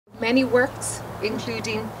many works,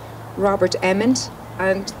 including Robert Emmet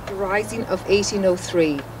and The Rising of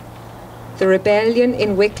 1803, The Rebellion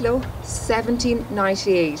in Wicklow,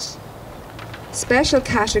 1798, special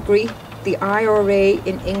category, The IRA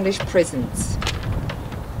in English Prisons.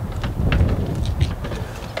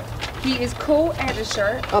 He is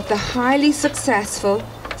co-editor of the highly successful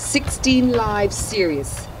 16 Lives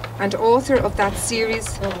series and author of that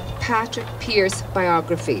series, Patrick Pearse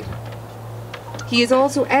biography. He is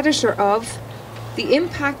also editor of The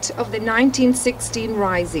Impact of the 1916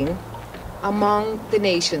 Rising Among the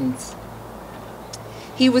Nations.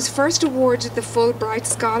 He was first awarded the Fulbright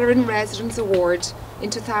Scholar in Residence Award in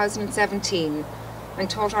 2017 and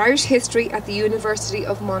taught Irish history at the University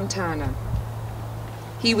of Montana.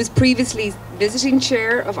 He was previously visiting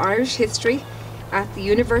chair of Irish history at the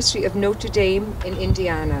University of Notre Dame in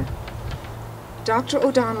Indiana. Dr.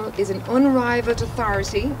 O'Donnell is an unrivaled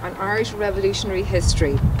authority on Irish revolutionary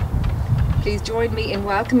history. Please join me in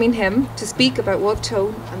welcoming him to speak about Wolfe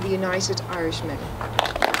Tone and the United Irishmen.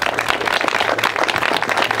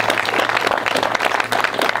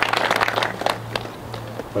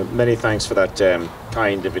 Well, many thanks for that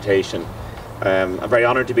kind invitation. I'm very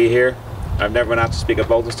honoured to be here. I've never been asked to speak at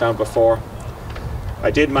Bodenstown before. I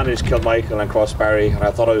did manage Kilmichael and Crossbarry, and I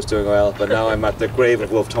thought I was doing well, but now I'm at the grave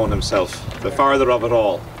of Wolfe Tone himself, the father of it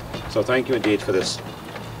all. So thank you indeed for this.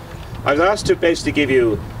 I was asked to basically give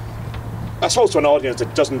you, I suppose to an audience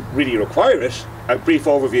that doesn't really require it, a brief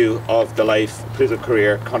overview of the life, political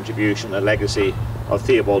career, contribution and legacy of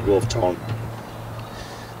Theobald Wolfe Tone.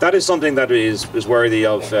 That is something that is worthy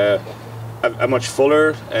of a much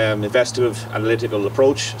fuller, investigative, analytical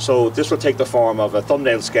approach. So this will take the form of a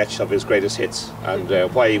thumbnail sketch of his greatest hits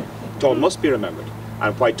and why Tone must be remembered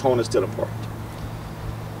and why Tone is still important.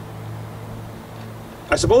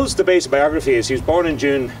 I suppose the basic biography is he was born in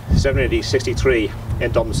June 1763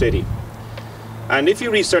 in Dublin City. And if you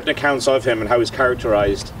read certain accounts of him and how he's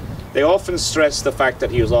characterised, they often stress the fact that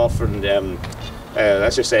he was often,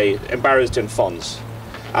 let's just say, embarrassed in funds.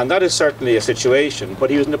 And that is certainly a situation, but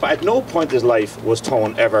he was at no point in his life was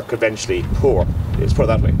Tone ever conventionally poor. Let's put it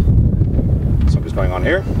that way. Something's going on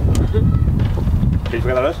here. Did you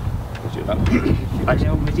figure that out? Let's do that. Thanks.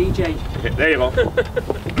 I'm the DJ. Okay, there you go.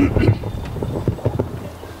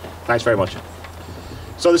 Thanks very much.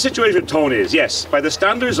 So the situation with Tone is, yes, by the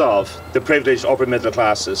standards of the privileged upper middle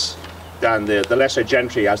classes and the lesser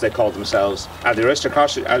gentry, as they call themselves, and the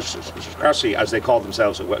aristocracy, as they call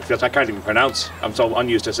themselves, because I can't even pronounce, I'm so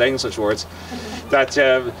unused to saying such words, that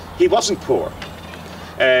he wasn't poor.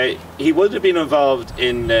 He would have been involved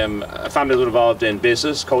in, a family that was involved in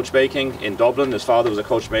business, coachmaking in Dublin. His father was a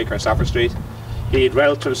coachmaker in Stafford Street. He had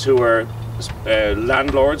relatives who were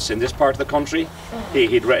landlords in this part of the country. He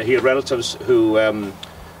had relatives who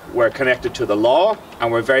were connected to the law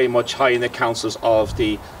and were very much high in the councils of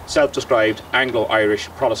the self-described Anglo-Irish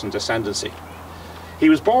Protestant ascendancy. He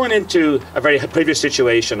was born into a very previous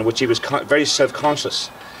situation in which he was very self-conscious.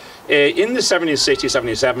 In the 1760s,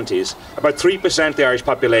 1770s, about 3% of the Irish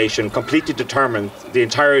population completely determined the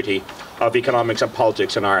entirety of economics and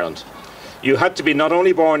politics in Ireland. You had to be not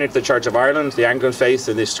only born into the Church of Ireland, the Anglican faith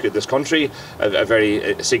in this country, a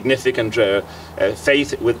very significant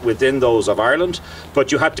faith within those of Ireland,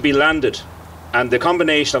 but you had to be landed. And the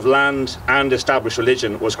combination of land and established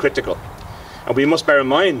religion was critical. And we must bear in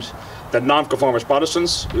mind that nonconformist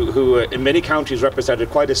Protestants, who in many counties represented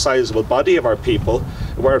quite a sizable body of our people,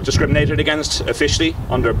 were discriminated against officially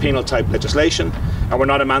under penal type legislation and were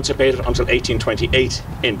not emancipated until 1828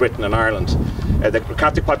 in Britain and Ireland. The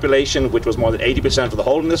Catholic population, which was more than 80% of the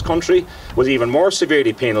whole in this country, was even more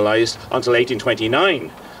severely penalised until 1829,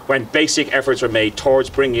 when basic efforts were made towards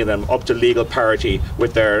bringing them up to legal parity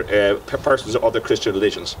with their persons of other Christian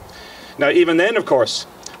religions. Now, even then, of course,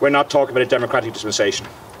 we're not talking about a democratic dispensation.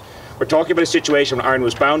 We're talking about a situation when Ireland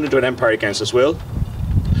was bound into an empire against its will,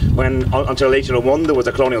 when until 1801 there was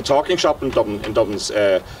a colonial talking shop in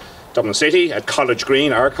Dublin City at College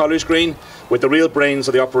Green, our College Green, with the real brains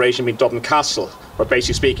of the operation being Dublin Castle, where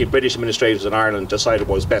basically speaking British administrators in Ireland decided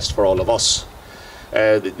what was best for all of us.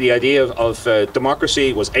 The idea of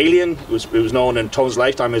democracy was alien. It was known in Tone's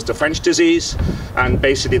lifetime as the French disease, and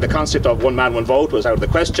basically the concept of one man, one vote was out of the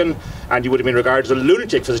question, and you would have been regarded as a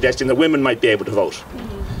lunatic for suggesting that women might be able to vote.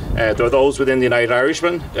 There were those within the United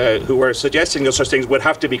Irishmen who were suggesting that such things would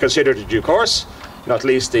have to be considered in due course, not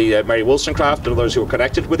least the Mary Wollstonecraft and others who were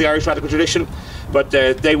connected with the Irish radical tradition, but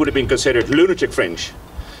they would have been considered lunatic fringe.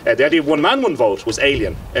 The idea of one man, one vote was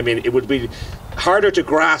alien. I mean, it would be harder to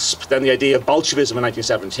grasp than the idea of Bolshevism in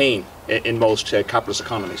 1917 in most capitalist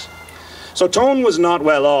economies. So Tone was not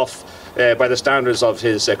well off by the standards of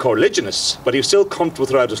his co-religionists, but he was still comfortable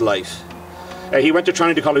throughout his life. He went to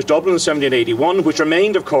Trinity College Dublin in 1781, which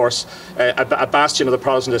remained, of course, a bastion of the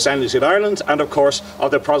Protestant ascendancy in Ireland and, of course,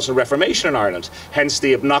 of the Protestant Reformation in Ireland, hence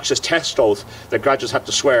the obnoxious test oath that graduates had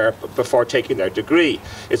to swear before taking their degree.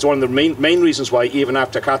 It's one of the main reasons why, even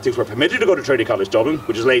after Catholics were permitted to go to Trinity College Dublin,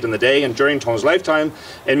 which is late in the day and during Tone's lifetime,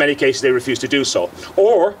 in many cases they refused to do so.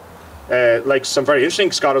 Or, like some very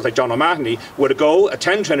interesting scholars like John O'Mahony, would go,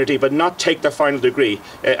 attend Trinity, but not take their final degree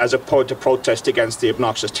as a to protest against the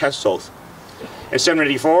obnoxious test oath. In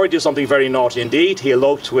 1784, he did something very naughty indeed. He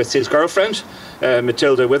eloped with his girlfriend,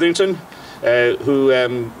 Matilda Witherington,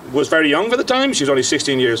 who was very young for the time. She was only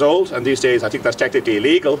 16 years old, and these days I think that's technically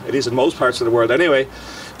illegal. It is in most parts of the world anyway.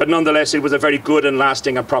 But nonetheless, it was a very good and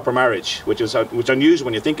lasting and proper marriage, which is unusual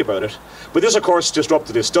when you think about it. But this, of course,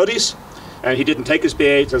 disrupted his studies, and he didn't take his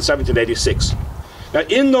BA until 1786. Now,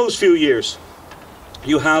 in those few years,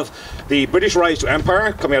 you have the British rise to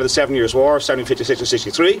empire coming out of the 7 Years' War, 1756 and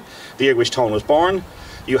 63, the year which Tone was born.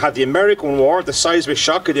 You had the American War, the seismic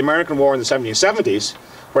shock of the American War in the 1770s,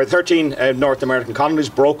 where 13 North American colonies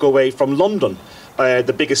broke away from London.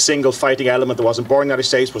 The biggest single fighting element that wasn't born in the United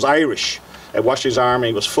States was Irish. Washington's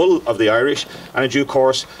army was full of the Irish, and in due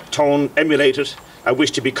course, Tone emulated and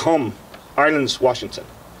wished to become Ireland's Washington.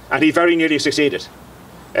 And he very nearly succeeded.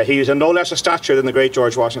 He was a no less a stature than the great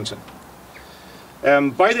George Washington.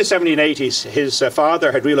 By the 1780s, his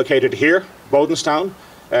father had relocated here, Bodenstown,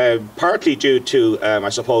 partly due to, I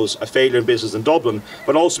suppose, a failure in business in Dublin,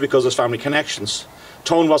 but also because of his family connections.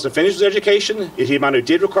 Tone wasn't finished with his education. He's a man who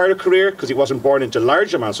did require a career because he wasn't born into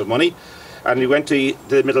large amounts of money. And he went to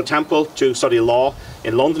the Middle Temple to study law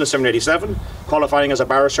in London in 1787, qualifying as a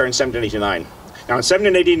barrister in 1789. Now in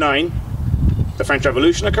 1789, the French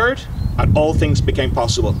Revolution occurred, and all things became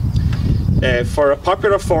possible. For a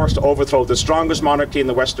popular force to overthrow the strongest monarchy in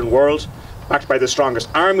the Western world, backed by the strongest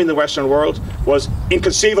army in the Western world, was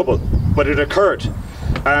inconceivable, but it occurred.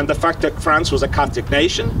 And the fact that France was a Catholic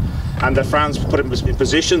nation, and that France put in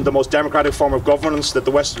position the most democratic form of governance that the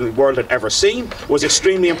Western world had ever seen, was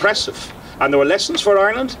extremely impressive. And there were lessons for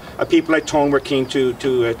Ireland, and people like Tone were keen to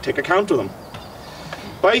take account of them.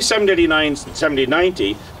 By 1789,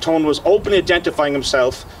 1790, Tone was openly identifying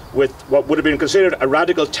himself with what would have been considered a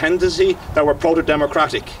radical tendency that were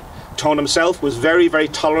proto-democratic. Tone himself was very, very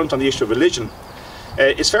tolerant on the issue of religion.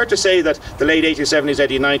 It's fair to say that the late 1870s,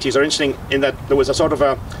 1890s are interesting in that there was a sort of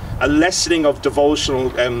a lessening of devotional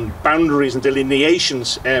boundaries and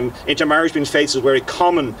delineations. Intermarriage between faiths was very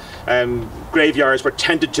common. Graveyards were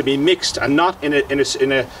tended to be mixed and not in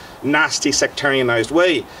a nasty sectarianized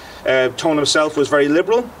way. Tone himself was very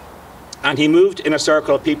liberal, and he moved in a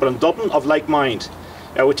circle of people in Dublin of like mind.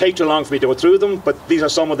 It would take too long for me to go through them, but these are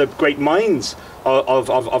some of the great minds of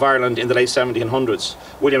Ireland in the late 1700s.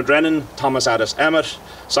 William Drennan, Thomas Addis Emmet,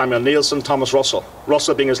 Samuel Neilson, Thomas Russell.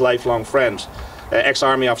 Russell being his lifelong friend,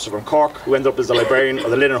 ex-army officer from Cork, who ended up as the librarian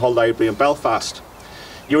of the Linenhull Library in Belfast.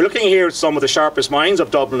 You're looking here at some of the sharpest minds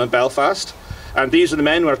of Dublin and Belfast, and these are the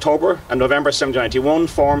men who in October and November 1791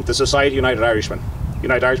 formed the Society of United Irishmen,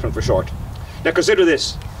 United Irishmen for short. Now consider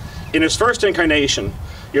this, in its first incarnation,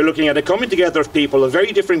 you're looking at a coming together of people of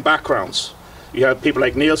very different backgrounds. You have people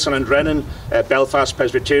like Neilson and Drennan, Belfast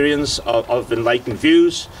Presbyterians of enlightened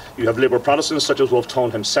views. You have liberal Protestants such as Wolfe Tone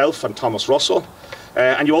himself and Thomas Russell.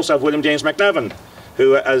 And you also have William James McNevin,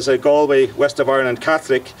 who as a Galway, West of Ireland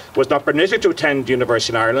Catholic, was not permitted to attend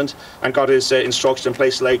university in Ireland and got his instruction in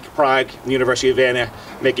places like Prague and the University of Vienna,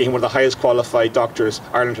 making him one of the highest qualified doctors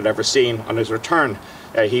Ireland had ever seen on his return.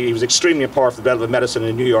 He was extremely important for the development of medicine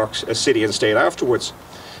in New York City and state afterwards.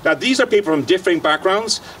 Now, these are people from differing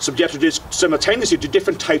backgrounds, subjected simultaneously to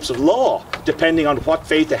different types of law, depending on what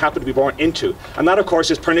faith they happen to be born into. And that, of course,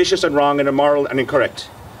 is pernicious and wrong and immoral and incorrect.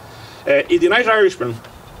 The United Irishmen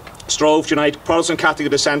strove to unite Protestant, Catholic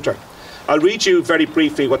and dissenter. I'll read you very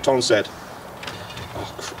briefly what Tone said.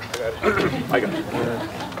 Oh, I got it.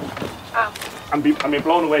 I'm being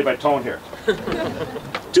blown away by Tone here.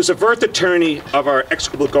 To subvert the tyranny of our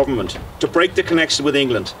execrable government, to break the connection with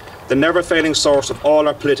England, the never-failing source of all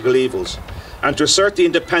our political evils, and to assert the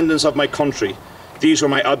independence of my country, these were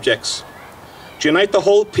my objects. To unite the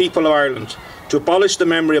whole people of Ireland, to abolish the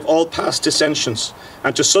memory of all past dissensions,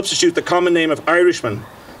 and to substitute the common name of Irishman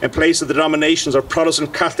in place of the denominations of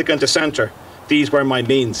Protestant, Catholic and dissenter, these were my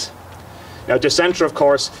means. Now, dissenter, of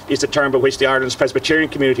course, is the term by which the Ireland's Presbyterian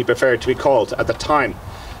community preferred to be called at the time,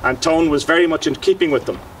 and Tone was very much in keeping with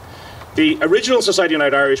them. The original Society of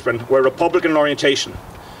United Irishmen were Republican in orientation.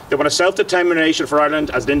 They want a self-determination for Ireland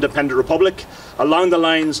as an independent republic, along the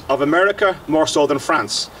lines of America, more so than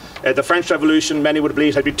France. The French Revolution, many would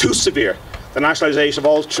believe, had been too severe. the nationalisation of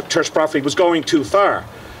all church property was going too far.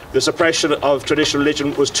 The suppression of traditional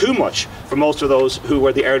religion was too much for most of those who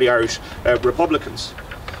were the early Irish Republicans.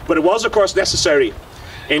 But it was, of course, necessary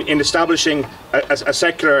in establishing a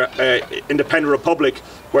secular, independent republic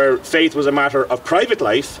where faith was a matter of private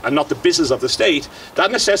life and not the business of the state.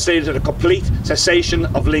 That necessitated a complete cessation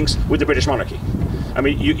of links with the British monarchy. I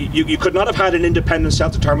mean, you could not have had an independent,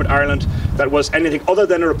 self-determined Ireland that was anything other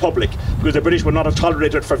than a republic, because the British would not have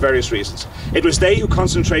tolerated it for various reasons. It was they who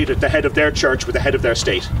concentrated the head of their church with the head of their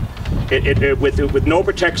state. With no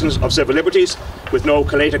protections of civil liberties, with no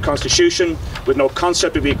collated constitution, with no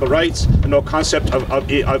concept of equal rights, and no concept of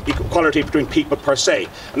equality between people per se.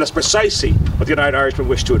 And that's precisely what the United Irishmen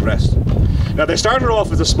wished to address. Now, they started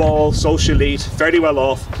off as a small social elite, fairly well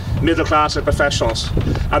off, middle class and professionals,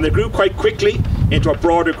 and they grew quite quickly into a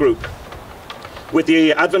broader group. With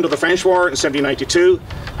the advent of the French War in 1792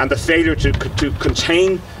 and the failure to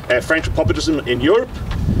contain French republicanism in Europe,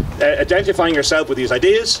 identifying yourself with these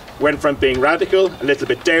ideas went from being radical, a little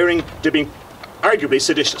bit daring, to being arguably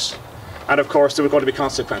seditious. And of course there were going to be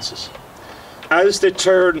consequences. As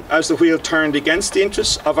the wheel turned against the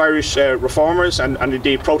interests of Irish reformers and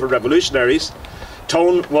indeed proto-revolutionaries,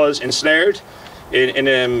 Tone was ensnared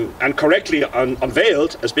and correctly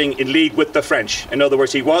unveiled as being in league with the French. In other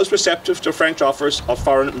words, he was receptive to French offers of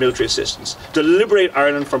foreign military assistance to liberate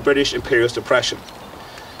Ireland from British imperialist oppression.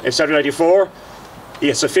 In 1794, he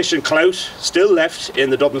had sufficient clout still left in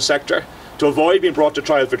the Dublin sector to avoid being brought to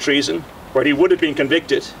trial for treason, where he would have been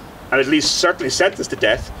convicted and at least certainly sentenced to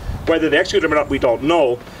death. Whether they executed him or not, we don't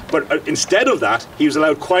know. But instead of that, he was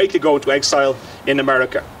allowed quietly to go into exile in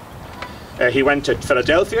America. He went to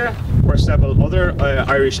Philadelphia, where several other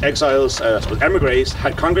Irish exiles, emigres,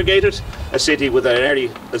 had congregated, a city with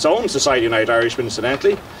its own Society of United Irishmen,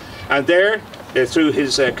 incidentally. And there, through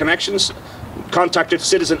his connections, contacted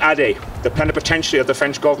Citizen Ade, the plenipotentiary of the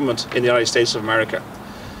French government in the United States of America.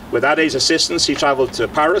 With Ade's assistance, he travelled to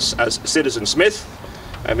Paris as Citizen Smith.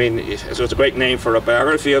 I mean, it was a great name for a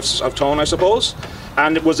biography of Tone, I suppose.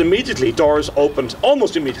 And it was immediately,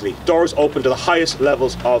 almost immediately, doors opened to the highest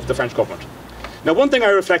levels of the French government. Now, one thing I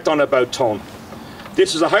reflect on about Tone,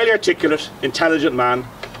 this is a highly articulate, intelligent man,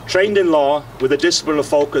 trained in law with a discipline of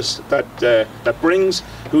focus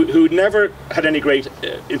who never had any great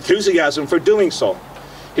enthusiasm for doing so.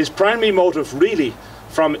 His primary motive, really,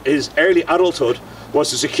 from his early adulthood, was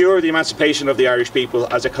to secure the emancipation of the Irish people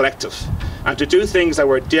as a collective, and to do things that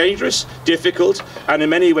were dangerous, difficult, and in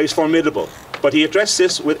many ways formidable. But he addressed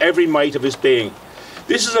this with every might of his being.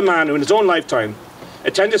 This is a man who, in his own lifetime,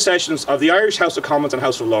 attended sessions of the Irish House of Commons and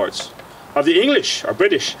House of Lords, of the English or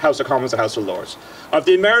British House of Commons and House of Lords, of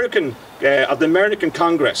the American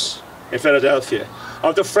Congress in Philadelphia,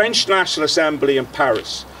 of the French National Assembly in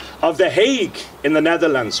Paris, of The Hague in the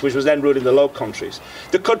Netherlands, which was then ruling the Low Countries.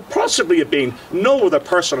 There could possibly have been no other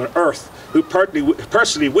person on earth who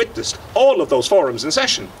personally witnessed all of those forums in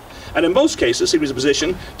session. And in most cases, he was in a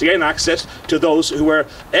position to gain access to those who were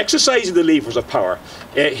exercising the levers of power.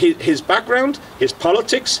 His background, his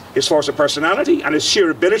politics, his force of personality, and his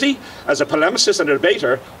sheer ability as a polemicist and a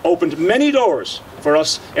debater opened many doors for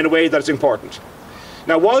us in a way that is important.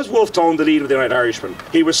 Now, was Wolfe Tone the leader of the United Irishmen?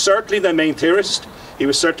 He was certainly their main theorist. He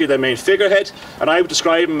was certainly their main figurehead, and I would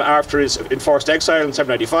describe him after his enforced exile in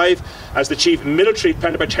 1795 as the chief military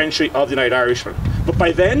plenipotentiary of the United Irishmen. But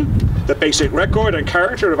by then, the basic record and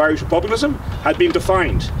character of Irish republicanism had been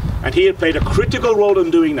defined, and he had played a critical role in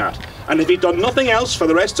doing that. And if he'd done nothing else for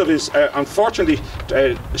the rest of his unfortunately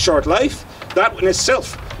short life, that in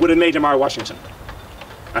itself would have made him our Washington.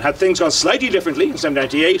 And had things gone slightly differently in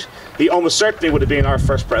 1798, he almost certainly would have been our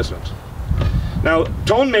first president. Now,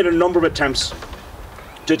 Tone made a number of attempts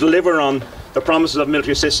to deliver on the promises of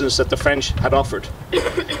military assistance that the French had offered.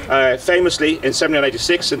 Famously, in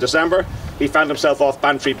 1796, in December, he found himself off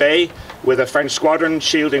Bantry Bay with a French squadron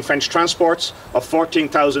shielding French transports of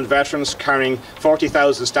 14,000 veterans carrying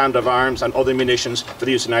 40,000 stand of arms and other munitions for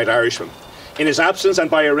the use of the United Irishmen. In his absence and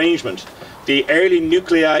by arrangement, the early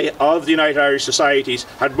nuclei of the United Irish Societies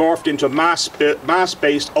had morphed into a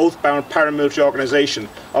mass-based, oath-bound paramilitary organisation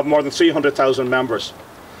of more than 300,000 members.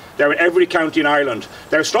 They're in every county in Ireland.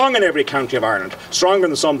 They're strong in every county of Ireland, stronger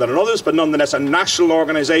in some than in others, but nonetheless a national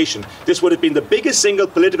organisation. This would have been the biggest single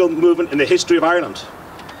political movement in the history of Ireland.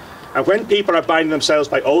 And when people are binding themselves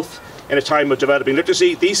by oath in a time of developing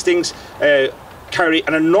literacy, these things carry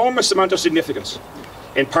an enormous amount of significance.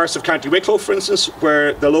 In parts of County Wicklow, for instance,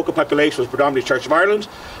 where the local population was predominantly Church of Ireland,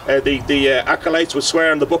 the acolytes would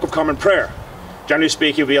swear in the Book of Common Prayer. Generally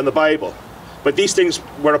speaking, it would be on the Bible. But these things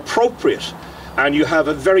were appropriate. And you have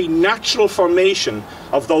a very natural formation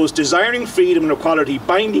of those desiring freedom and equality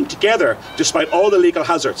binding together despite all the legal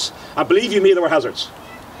hazards. And believe you me, there were hazards.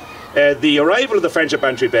 The arrival of the French at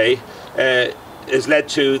Bantry Bay has led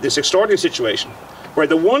to this extraordinary situation where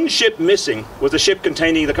the one ship missing was the ship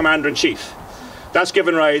containing the commander-in-chief. That's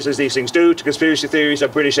given rise, as these things do, to conspiracy theories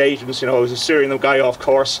of British agents, you know, steering the guy off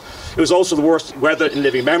course. It was also the worst weather in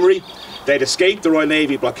living memory. They'd escaped the Royal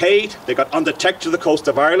Navy blockade, they got undetected to the coast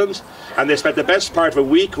of Ireland, and they spent the best part of a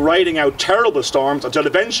week riding out terrible storms until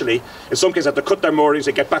eventually, in some cases, had to cut their moorings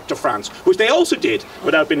and get back to France, which they also did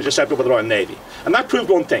without being intercepted by the Royal Navy. And that proved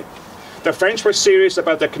one thing. The French were serious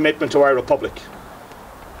about their commitment to our republic.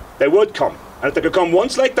 They would come, and if they could come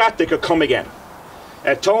once like that, they could come again.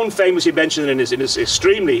 Tone famously mentioned in his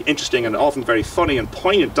extremely interesting and often very funny and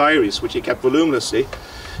poignant diaries, which he kept voluminously,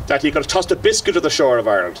 that he could have tossed a biscuit to the shore of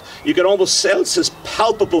Ireland. You could almost sense his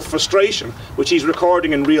palpable frustration, which he's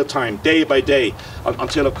recording in real time, day by day,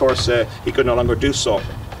 until, of course, he could no longer do so.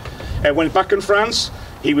 When back in France,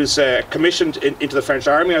 he was commissioned into the French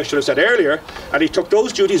army, I should have said earlier, and he took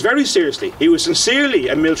those duties very seriously. He was sincerely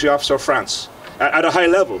a military officer of France at a high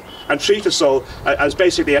level, and treated so as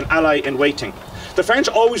basically an ally in waiting. The French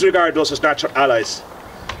always regarded us as natural allies.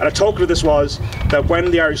 And a token of this was that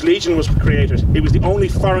when the Irish Legion was created, it was the only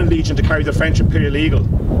foreign legion to carry the French imperial eagle.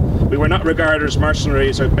 We were not regarded as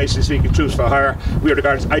mercenaries or basically speaking troops for hire. We were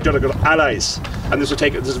regarded as ideological allies. And this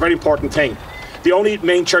is a very important thing. The only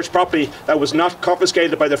main church property that was not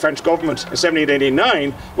confiscated by the French government in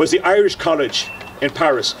 1789 was the Irish College in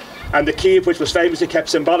Paris, and the key of which was famously kept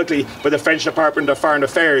symbolically by the French Department of Foreign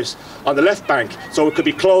Affairs on the left bank, so it could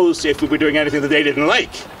be closed if we were doing anything that they didn't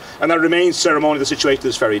like. And that remains ceremonial the situation to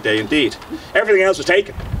this very day indeed. Everything else was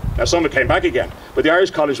taken. Now some of it came back again, but the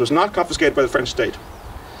Irish College was not confiscated by the French state.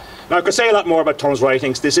 Now I could say a lot more about Tone's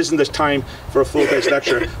writings. This isn't the time for a full-page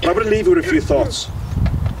lecture, but I'm going to leave you with a few thoughts.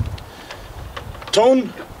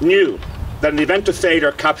 Tone knew that in the event of failure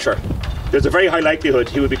or capture, there's a very high likelihood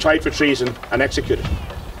he would be tried for treason and executed.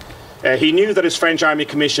 He knew that his French army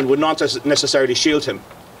commission would not necessarily shield him.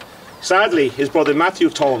 Sadly, his brother Matthew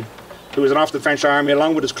Tone, who was an officer of the French army,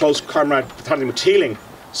 along with his close comrade Battalion Teeling,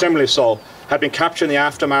 similarly so, had been captured in the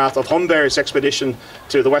aftermath of Humbert's expedition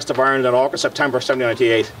to the west of Ireland in August, September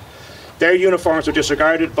 1798. Their uniforms were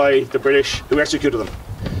disregarded by the British, who executed them.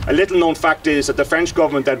 A little known fact is that the French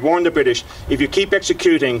government had warned the British, if you keep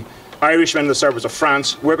executing Irishmen in the service of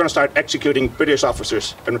France, we're going to start executing British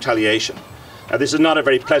officers in retaliation. Now, this is not a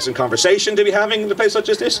very pleasant conversation to be having in a place such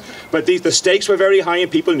as this, but the stakes were very high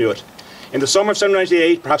and people knew it. In the summer of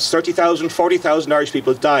 1798, perhaps 30,000, 40,000 Irish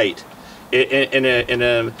people died in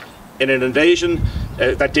an invasion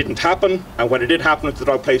that didn't happen, and when it did happen, it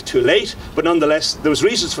took place too late, but nonetheless, there was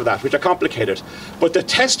reasons for that, which are complicated. But the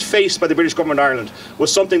test faced by the British government of Ireland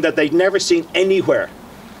was something that they'd never seen anywhere.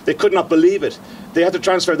 They could not believe it. They had to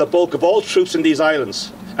transfer the bulk of all troops in these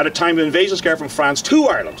islands at a time of invasion scare from France to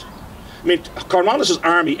Ireland. I mean, Cornwallis's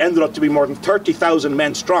army ended up to be more than 30,000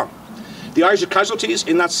 men strong. The Irish casualties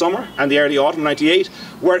in that summer and the early autumn of 98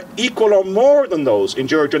 were equal or more than those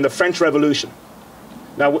endured during the French Revolution.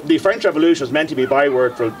 Now, the French Revolution was meant to be a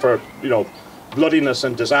byword for you know, bloodiness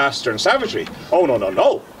and disaster and savagery. Oh, no, no,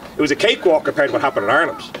 no. It was a cakewalk compared to what happened in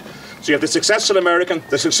Ireland. So you have the successful American,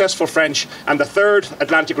 the successful French, and the Third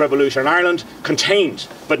Atlantic Revolution in Ireland contained,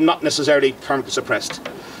 but not necessarily permanently suppressed.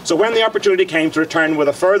 So when the opportunity came to return with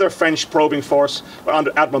a further French probing force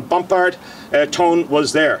under Admiral Bompard, Tone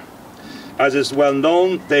was there. As is well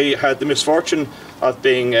known, they had the misfortune of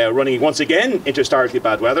being running once again into historically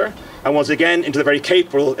bad weather, and once again into the very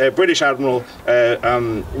capable British Admiral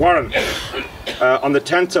Warren. On the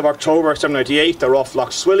 10th of October 1798, they were off Lough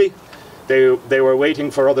Swilly. They were waiting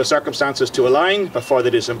for other circumstances to align before they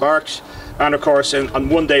disembarked, and of course, on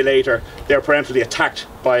one day later, they were preemptively attacked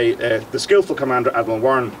by the skillful commander Admiral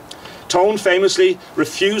Warren. Tone famously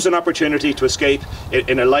refused an opportunity to escape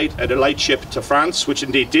in a light ship to France, which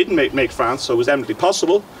indeed did make France, so it was eminently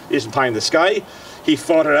possible. It isn't pie in the sky. He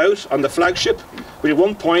fought it out on the flagship, which at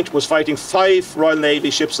one point was fighting 5 Royal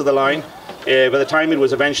Navy ships of the line. By the time it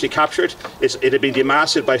was eventually captured, it had been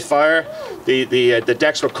demasted by fire. The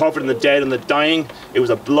decks were covered in the dead and the dying. It was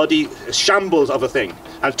a bloody shambles of a thing.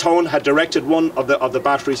 And Tone had directed one of the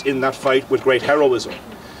batteries in that fight with great heroism.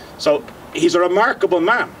 So he's a remarkable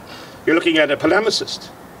man. You're looking at a polemicist,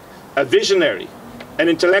 a visionary, an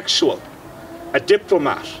intellectual, a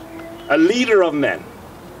diplomat, a leader of men,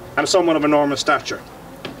 and someone of enormous stature.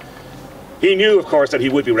 He knew, of course, that he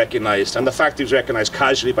would be recognised, and the fact he was recognised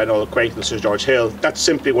casually by an old acquaintance, Sir George Hill, that's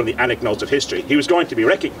simply one of the anecdotes of history. He was going to be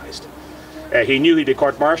recognised. He knew he'd be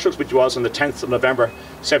court-martialed, which was on the 10th of November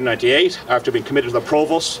 1798, after being committed to the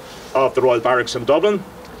provost of the Royal Barracks in Dublin.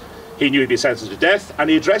 He knew he'd be sentenced to death, and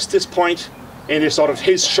he addressed this point in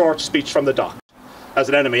his short speech from the dock, as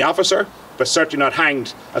an enemy officer, but certainly not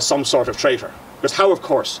hanged as some sort of traitor. Because how, of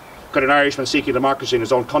course, could an Irishman seeking democracy in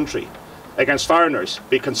his own country against foreigners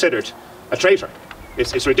be considered a traitor?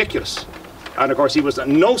 It's ridiculous. And of course, he was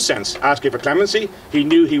in no sense asking for clemency. He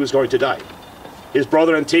knew he was going to die. His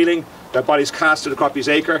brother in Teeling, their bodies cast at the Croppy's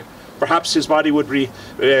Acre. Perhaps his body would be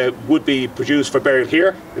produced for burial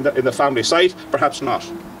here in the family site. Perhaps not.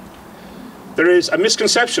 There is a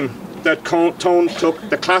misconception that Tone took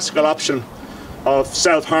the classical option of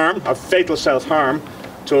self-harm, of fatal self-harm,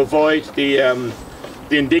 to avoid the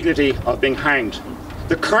indignity of being hanged.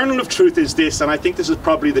 The kernel of truth is this, and I think this is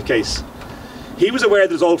probably the case. He was aware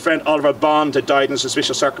that his old friend Oliver Bond had died in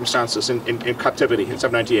suspicious circumstances in captivity in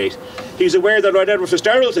 1798. He was aware that Lord Edward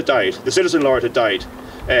Fitzgerald had died, the citizen lord had died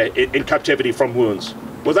in captivity from wounds.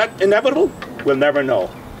 Was that inevitable? We'll never know.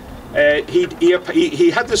 He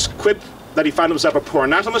had this quip that he found himself a poor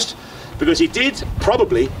anatomist, because he did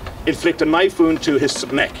probably inflict a knife wound to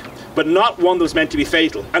his neck, but not one that was meant to be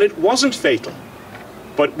fatal. And it wasn't fatal.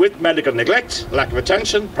 But with medical neglect, lack of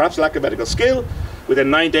attention, perhaps lack of medical skill, within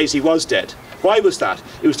 9 days he was dead. Why was that?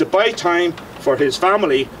 It was to buy time for his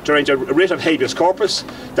family to arrange a writ of habeas corpus,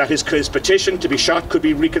 that his petition to be shot could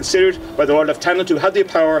be reconsidered by the Lord Lieutenant, who had the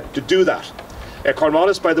power to do that.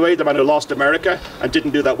 Cornwallis, by the way, the man who lost America and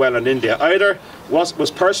didn't do that well in India either,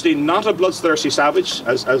 was personally not a bloodthirsty savage,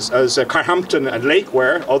 as Carhampton and Lake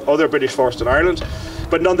were, other British forces in Ireland.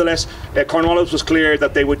 But nonetheless, Cornwallis was clear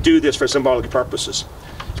that they would do this for symbolic purposes.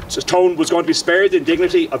 So Tone was going to be spared the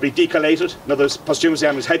indignity of being decollated, in other words, posthumously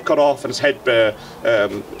having his head cut off and his head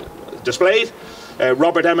displayed.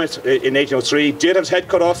 Robert Emmet in 1803 did have his head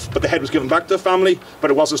cut off, but the head was given back to the family,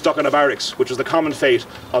 but it wasn't stuck in a barracks, which was the common fate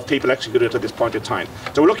of people executed at this point in time.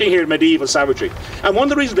 So we're looking here at medieval savagery. And one of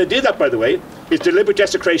the reasons they did that, by the way, is deliberate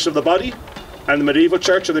desecration of the body. And the medieval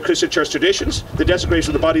church and the Christian church traditions, the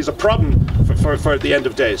desecration of the body is a problem for the end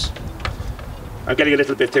of days. I'm getting a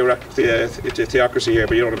little bit theocracy here,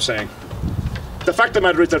 but you know what I'm saying. The fact of the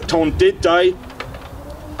matter is that Tone did die.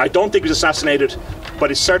 I don't think he was assassinated, but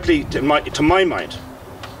it's certainly, to my mind,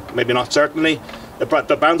 maybe not certainly,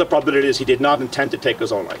 the bound of probability is he did not intend to take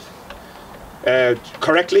his own life.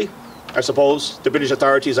 Correctly, I suppose, the British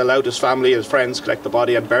authorities allowed his family, his friends, collect the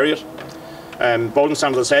body and bury it.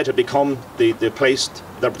 Bodenstown, as I said, had become the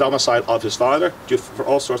domicile of his father, for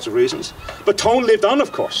all sorts of reasons. But Tone lived on,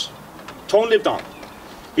 of course. Tone lived on.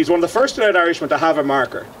 He's one of the first dead Irishmen to have a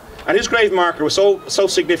marker. And his grave marker was so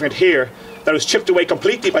significant here that it was chipped away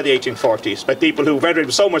completely by the 1840s by people who venerated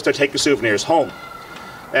him so much they're taking souvenirs home.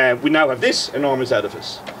 We now have this enormous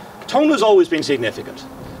edifice. Tone has always been significant.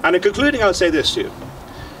 And in concluding, I'll say this to you.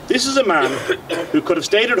 This is a man who could have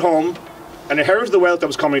stayed at home and inherited the wealth that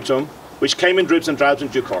was coming to him, which came in dribs and drabs in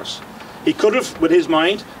due course. He could have, with his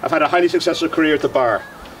mind, have had a highly successful career at the bar.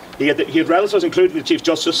 He had relatives, including the Chief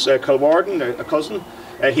Justice Kilwarden, a cousin.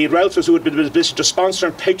 He had relatives who had been in a position to sponsor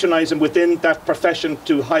and patronise him within that profession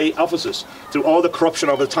to high offices, through all the corruption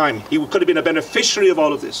of the time. He could have been a beneficiary of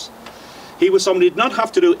all of this. He was somebody who did not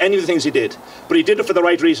have to do any of the things he did, but he did it for the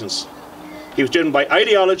right reasons. He was driven by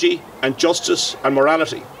ideology and justice and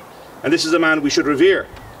morality. And this is a man we should revere.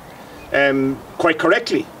 Quite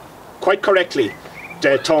correctly,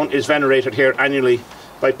 Tone is venerated here annually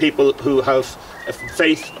by people who have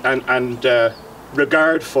faith and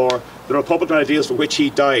regard for the Republican ideals for which he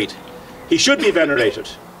died. He should be venerated.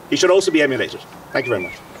 He should also be emulated. Thank you very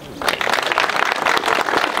much.